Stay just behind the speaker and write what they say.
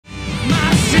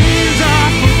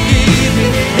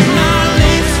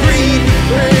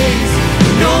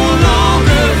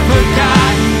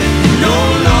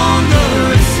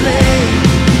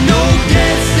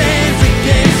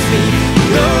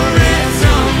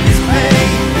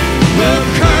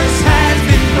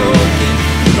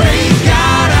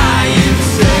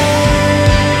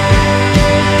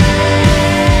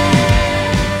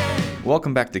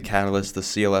back to Catalyst, the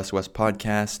CLS West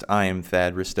podcast. I am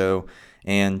Thad Risto,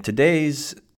 and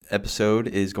today's episode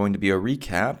is going to be a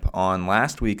recap on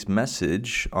last week's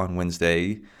message on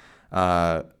Wednesday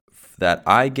that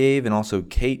I gave and also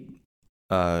Kate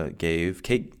gave.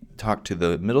 Kate talked to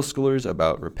the middle schoolers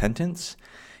about repentance.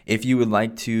 If you would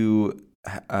like to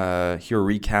hear a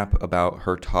recap about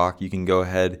her talk, you can go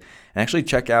ahead and actually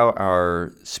check out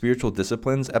our Spiritual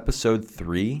Disciplines, episode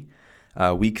 3,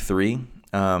 week 3.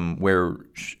 Where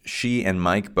she and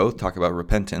Mike both talk about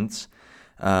repentance.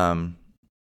 And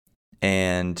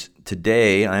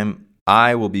today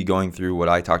I will be going through what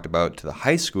I talked about to the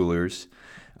high schoolers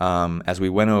as we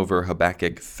went over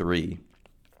Habakkuk 3.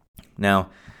 Now,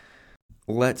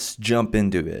 let's jump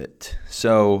into it.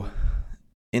 So,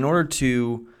 in order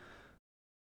to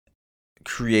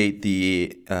create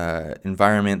the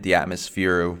environment, the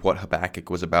atmosphere of what Habakkuk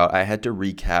was about, I had to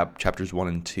recap chapters 1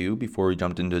 and 2 before we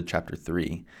jumped into chapter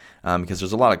 3, because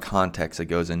there's a lot of context that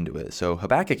goes into it. So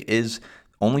Habakkuk is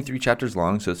only 3 chapters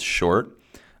long, so it's short.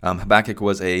 Habakkuk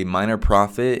was a minor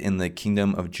prophet in the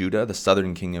kingdom of Judah, the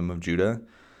southern kingdom of Judah,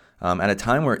 at a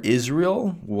time where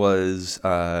Israel was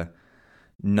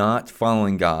not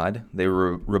following God. They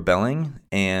were rebelling,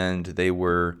 and they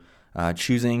were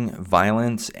choosing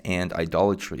violence and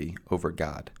idolatry over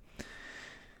God.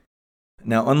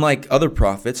 Now, unlike other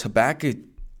prophets,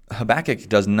 Habakkuk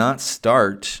does not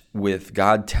start with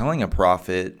God telling a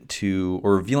prophet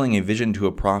or revealing a vision to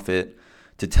a prophet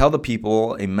to tell the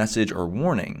people a message or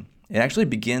warning. It actually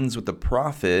begins with the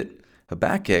prophet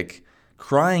Habakkuk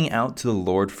crying out to the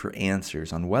Lord for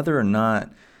answers on whether or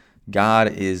not God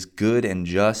is good and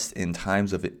just in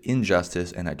times of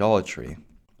injustice and idolatry.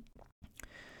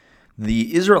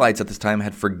 The Israelites at this time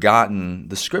had forgotten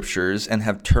the scriptures and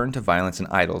have turned to violence and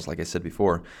idols, like I said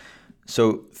before.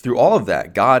 So through all of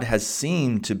that, God has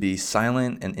seemed to be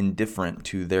silent and indifferent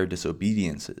to their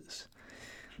disobediences.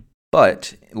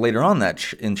 But later on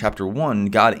in chapter 1,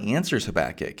 God answers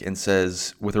Habakkuk and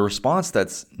says, with a response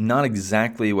that's not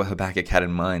exactly what Habakkuk had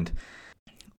in mind,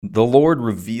 the Lord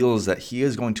reveals that he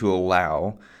is going to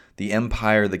allow the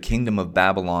empire, the kingdom of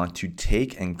Babylon, to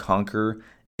take and conquer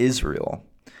Israel.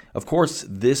 Of course,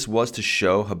 this was to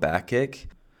show Habakkuk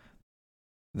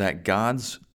that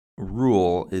God's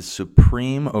rule is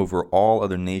supreme over all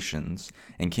other nations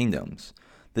and kingdoms.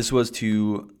 This was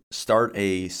to start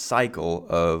a cycle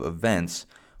of events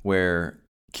where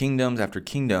kingdoms after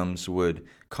kingdoms would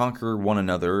conquer one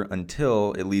another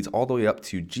until it leads all the way up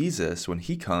to Jesus when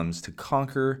he comes to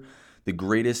conquer the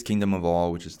greatest kingdom of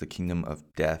all, which is the kingdom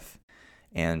of death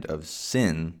and of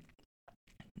sin.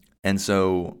 And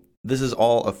so this is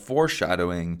all a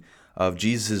foreshadowing of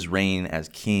Jesus' reign as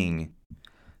king.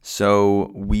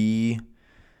 So we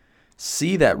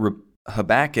see that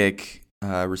Habakkuk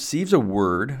receives a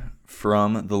word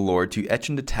from the Lord to etch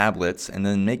into tablets and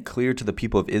then make clear to the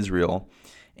people of Israel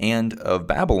and of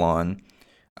Babylon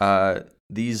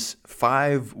these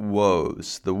 5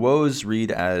 woes. The woes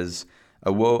read as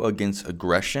a woe against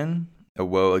aggression, a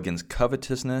woe against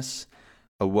covetousness,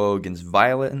 a woe against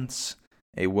violence,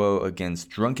 a woe against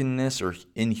drunkenness or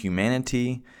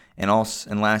inhumanity, and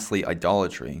lastly,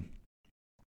 idolatry.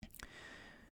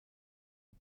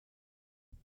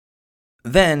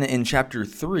 Then in chapter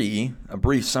 3, a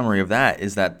brief summary of that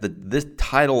is that this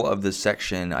title of this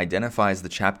section identifies the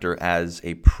chapter as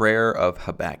a prayer of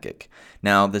Habakkuk.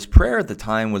 Now, this prayer at the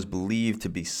time was believed to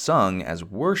be sung as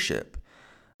worship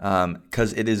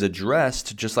because it is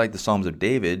addressed, just like the Psalms of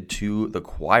David, to the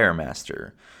choir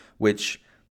master, which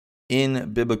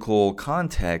in biblical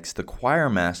context, the choir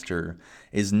master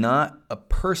is not a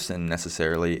person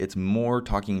necessarily. It's more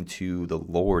talking to the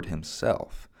Lord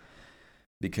himself,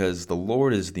 because the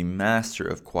Lord is the master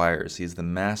of choirs. He is the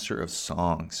master of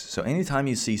songs. So anytime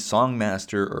you see song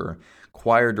master or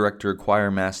choir director, choir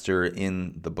master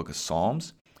in the book of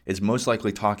Psalms, it's most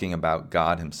likely talking about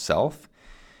God himself.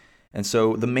 And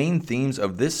so the main themes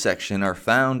of this section are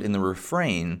found in the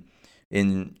refrain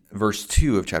in verse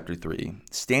 2 of chapter 3,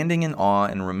 standing in awe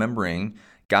and remembering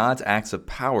God's acts of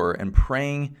power and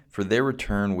praying for their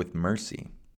return with mercy.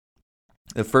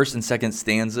 The first and second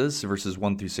stanzas, verses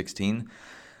 1 through 16,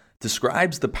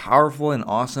 describes the powerful and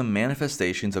awesome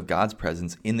manifestations of God's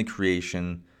presence in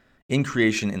creation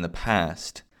in the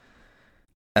past,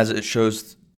 as it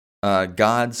shows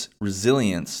God's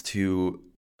resilience to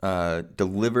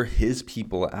deliver his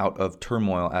people out of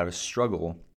turmoil, out of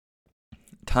struggle,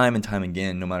 time and time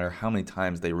again, no matter how many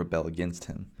times they rebel against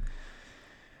him.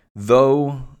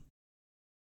 Though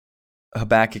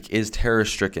Habakkuk is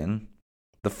terror-stricken,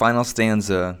 the final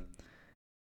stanza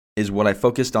is what I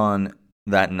focused on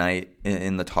that night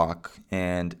in the talk,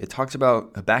 and it talks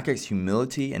about Habakkuk's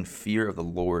humility and fear of the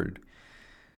Lord,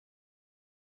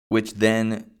 which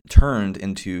then turned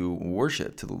into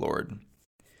worship to the Lord.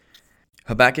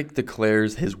 Habakkuk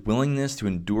declares his willingness to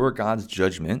endure God's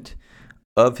judgment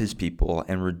of his people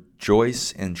and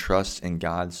rejoice and trust in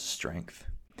God's strength.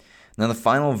 Now, the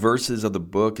final verses of the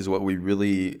book is what we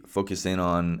really focus in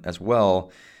on as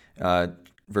well,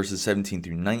 verses 17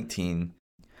 through 19.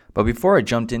 But before I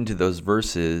jumped into those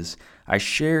verses, I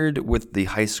shared with the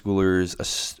high schoolers a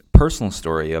personal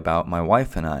story about my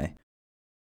wife and I.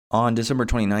 On December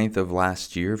 29th of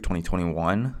last year, of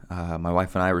 2021, my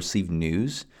wife and I received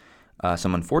news,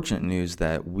 some unfortunate news,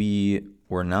 that we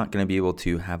were not going to be able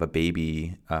to have a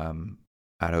baby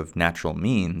out of natural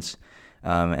means,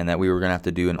 and that we were going to have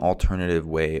to do an alternative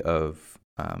way of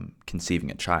conceiving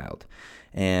a child.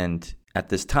 And at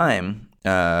this time,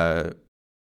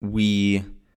 we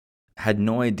had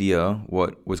no idea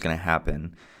what was going to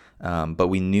happen, but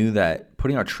we knew that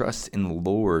putting our trust in the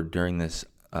Lord during this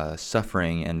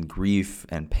suffering and grief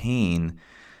and pain,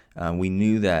 we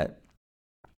knew that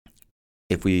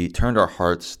if we turned our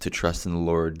hearts to trust in the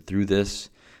Lord through this,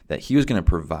 that He was going to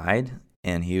provide,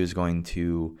 and He was going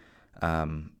to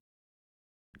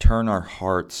turn our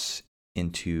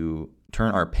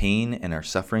pain and our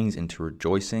sufferings into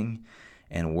rejoicing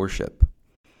and worship.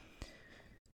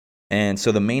 And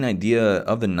so the main idea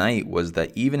of the night was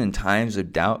that even in times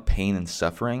of doubt, pain, and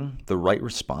suffering, the right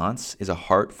response is a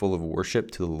heart full of worship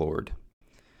to the Lord.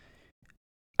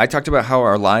 I talked about how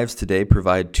our lives today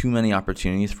provide too many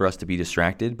opportunities for us to be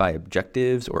distracted by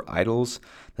objectives or idols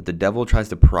that the devil tries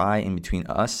to pry in between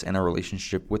us and our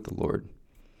relationship with the Lord.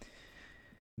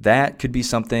 That could be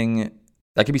something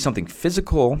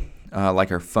physical,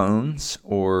 like our phones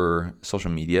or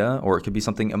social media, or it could be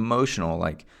something emotional,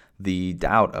 like the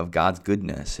doubt of God's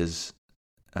goodness, His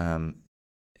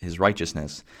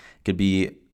righteousness. It could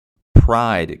be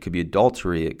pride. It could be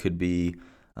adultery. It could be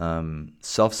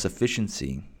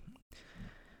self-sufficiency.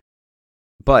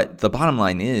 But the bottom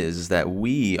line is that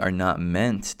we are not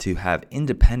meant to have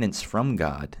independence from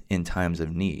God in times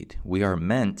of need. We are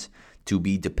meant to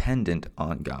be dependent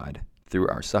on God through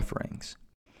our sufferings.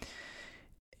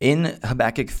 In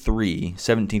Habakkuk 3,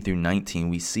 17 through 19,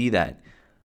 we see that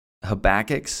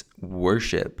Habakkuk's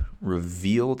worship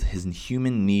revealed his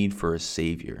human need for a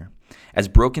Savior. As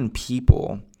broken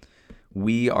people,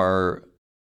 we are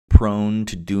prone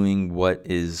to doing what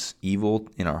is evil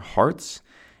in our hearts,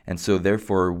 and so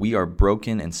therefore we are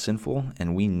broken and sinful,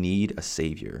 and we need a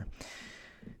Savior.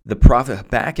 The prophet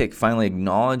Habakkuk finally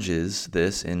acknowledges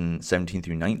this in 17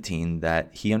 through 19, that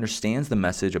he understands the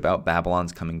message about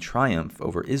Babylon's coming triumph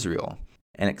over Israel,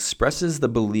 and expresses the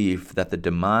belief that the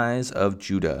demise of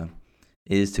Judah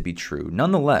is to be true.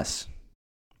 Nonetheless,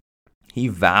 he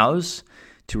vows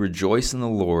to rejoice in the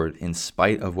Lord in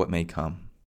spite of what may come.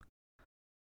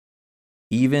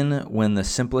 Even when the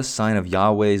simplest sign of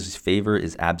Yahweh's favor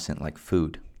is absent, like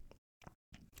food.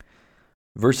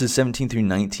 Verses 17 through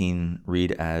 19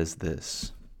 read as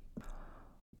this: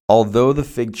 Although the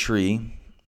fig tree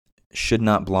should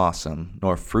not blossom,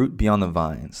 nor fruit be on the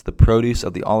vines, the produce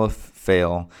of the olive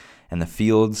fail, and the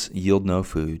fields yield no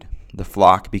food, the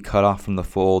flock be cut off from the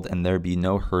fold, and there be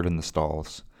no herd in the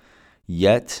stalls,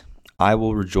 yet I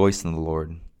will rejoice in the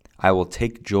Lord. I will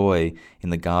take joy in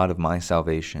the God of my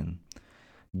salvation.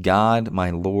 God, my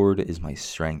Lord, is my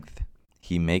strength.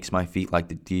 He makes my feet like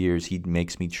the deer's. He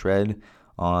makes me tread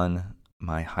on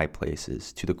my high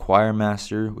places. To the choir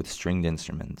master with stringed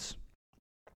instruments.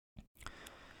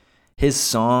 His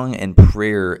song and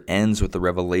prayer ends with the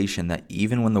revelation that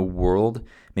even when the world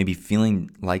may be feeling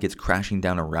like it's crashing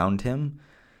down around him,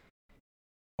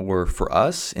 or for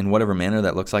us, in whatever manner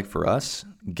that looks like for us,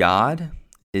 God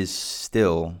is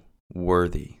still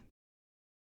worthy.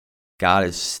 God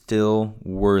is still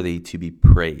worthy to be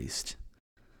praised.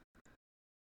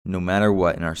 No matter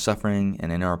what, in our suffering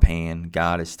and in our pain,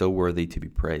 God is still worthy to be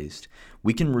praised.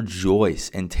 We can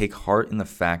rejoice and take heart in the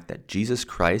fact that Jesus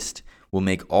Christ will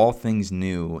make all things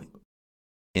new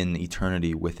in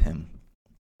eternity with him.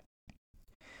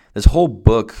 This whole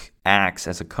book acts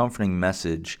as a comforting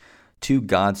message to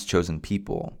God's chosen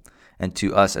people and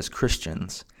to us as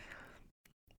Christians,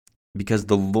 because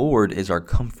the Lord is our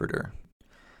comforter.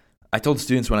 I told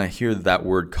students when I hear that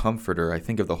word comforter, I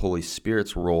think of the Holy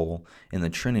Spirit's role in the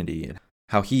Trinity,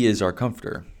 how he is our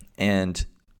comforter. And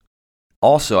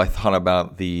also I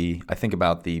think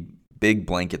about the big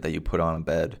blanket that you put on a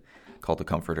bed called a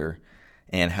comforter,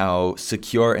 and how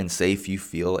secure and safe you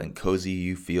feel and cozy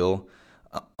you feel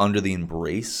under the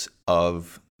embrace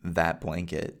of that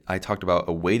blanket. I talked about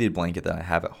a weighted blanket that I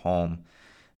have at home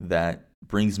that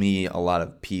brings me a lot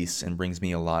of peace and brings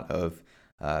me a lot of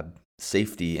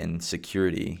safety and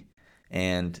security.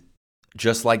 And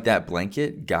just like that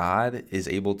blanket, God is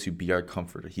able to be our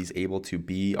comforter. He's able to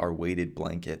be our weighted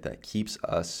blanket that keeps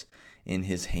us in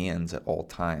his hands at all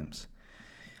times.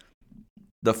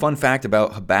 The fun fact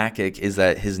about Habakkuk is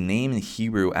that his name in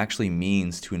Hebrew actually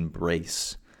means to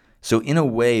embrace. So in a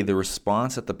way, the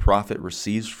response that the prophet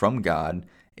receives from God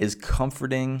is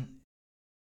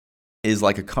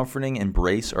like a comforting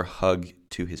embrace or hug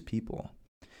to his people.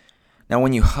 Now,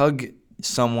 when you hug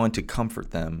someone to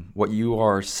comfort them, what you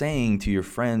are saying to your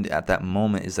friend at that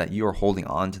moment is that you are holding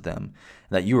on to them,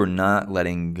 that you are not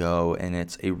letting go, and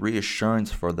it's a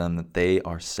reassurance for them that they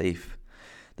are safe.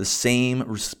 The same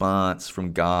response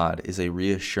from God is a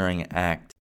reassuring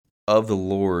act of the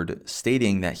Lord,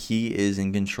 stating that he is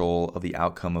in control of the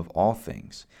outcome of all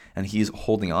things, and he is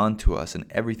holding on to us, and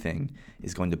everything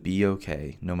is going to be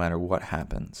okay no matter what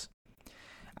happens.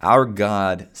 Our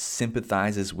God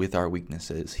sympathizes with our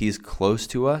weaknesses. He is close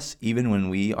to us even when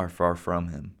we are far from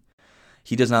him.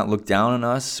 He does not look down on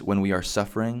us when we are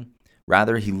suffering.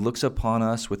 Rather, he looks upon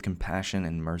us with compassion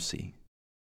and mercy.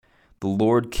 The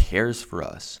Lord cares for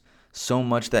us so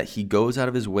much that he goes out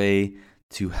of his way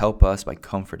to help us by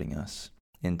comforting us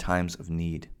in times of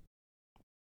need.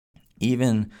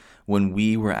 Even when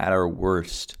we were at our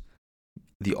worst,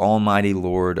 the Almighty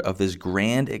Lord of this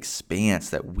grand expanse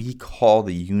that we call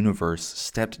the universe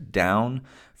stepped down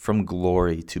from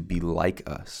glory to be like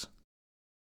us.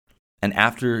 And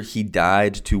after he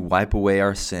died to wipe away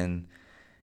our sin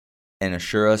and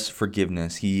assure us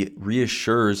forgiveness, he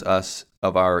reassures us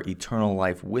of our eternal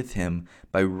life with him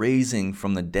by raising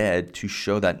from the dead to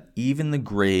show that even the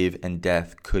grave and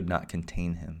death could not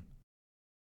contain him.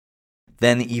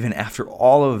 Then even after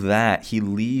all of that, he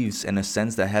leaves and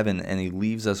ascends to heaven, and he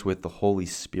leaves us with the Holy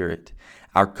Spirit,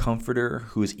 our comforter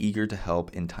who is eager to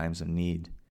help in times of need.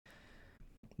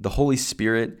 The Holy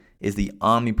Spirit is the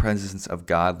omnipresence of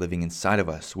God living inside of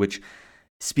us, which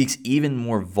speaks even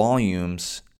more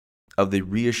volumes of the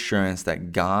reassurance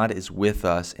that God is with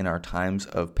us in our times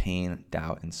of pain,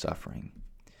 doubt, and suffering.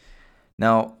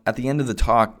 Now, at the end of the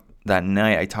talk that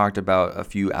night, I talked about a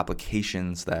few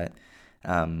applications that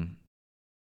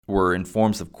were in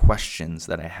forms of questions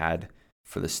that I had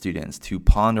for the students to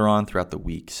ponder on throughout the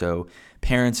week. So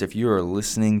parents, if you are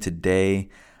listening today,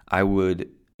 I would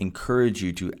encourage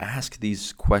you to ask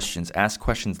these questions, ask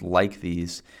questions like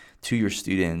these to your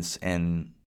students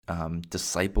and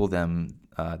disciple them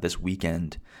this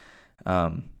weekend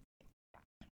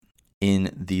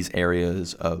in these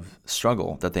areas of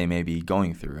struggle that they may be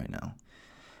going through right now.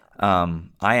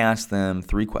 I asked them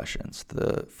 3 questions.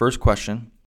 The first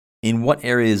question: in what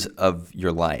areas of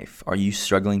your life are you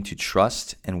struggling to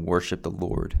trust and worship the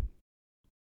Lord?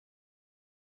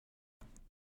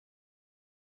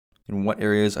 In what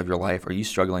areas of your life are you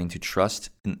struggling to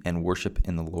trust and worship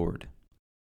in the Lord?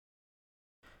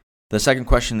 The second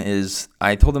question is,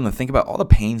 I told them to think about all the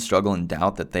pain, struggle, and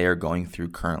doubt that they are going through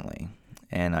currently.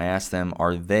 And I asked them,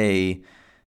 are they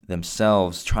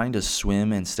themselves trying to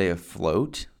swim and stay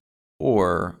afloat?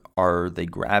 Or are they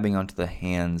grabbing onto the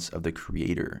hands of the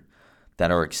Creator that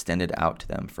are extended out to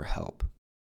them for help?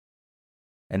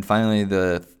 And finally,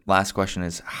 the last question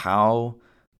is, how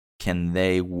can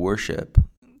they worship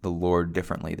the Lord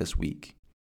differently this weekend?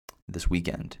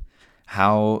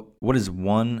 What is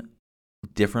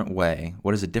a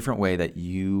different way that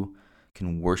you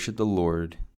can worship the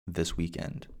Lord this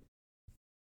weekend?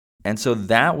 And so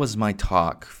that was my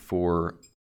talk for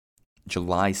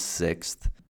July 6th.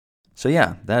 So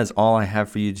yeah, that is all I have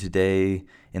for you today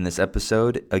in this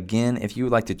episode. Again, if you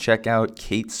would like to check out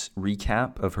Kate's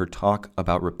recap of her talk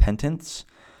about repentance,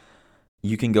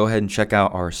 you can go ahead and check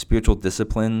out our Spiritual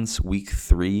Disciplines Week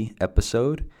 3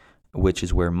 episode, which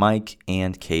is where Mike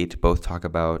and Kate both talk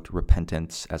about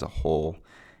repentance as a whole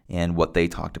and what they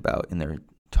talked about in their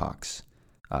talks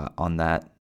on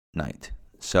that night.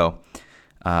 So,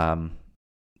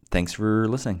 thanks for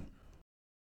listening.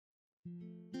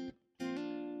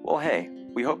 Well, hey,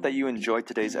 we hope that you enjoyed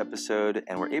today's episode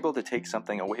and were able to take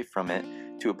something away from it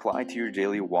to apply to your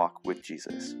daily walk with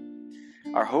Jesus.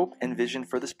 Our hope and vision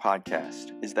for this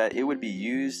podcast is that it would be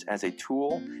used as a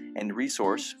tool and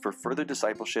resource for further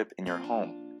discipleship in your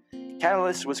home.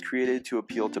 Catalyst was created to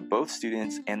appeal to both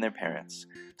students and their parents,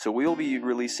 so we will be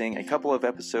releasing a couple of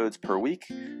episodes per week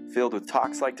filled with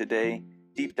talks like today,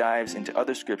 deep dives into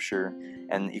other scripture,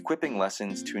 and equipping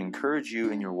lessons to encourage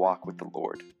you in your walk with the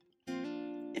Lord.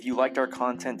 If you liked our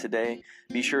content today,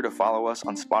 be sure to follow us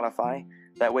on Spotify.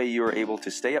 That way you are able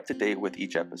to stay up to date with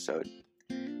each episode.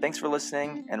 Thanks for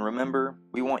listening, and remember,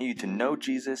 we want you to know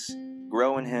Jesus,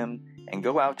 grow in Him, and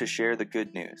go out to share the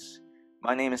good news.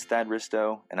 My name is Thad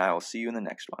Risto, and I will see you in the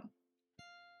next one.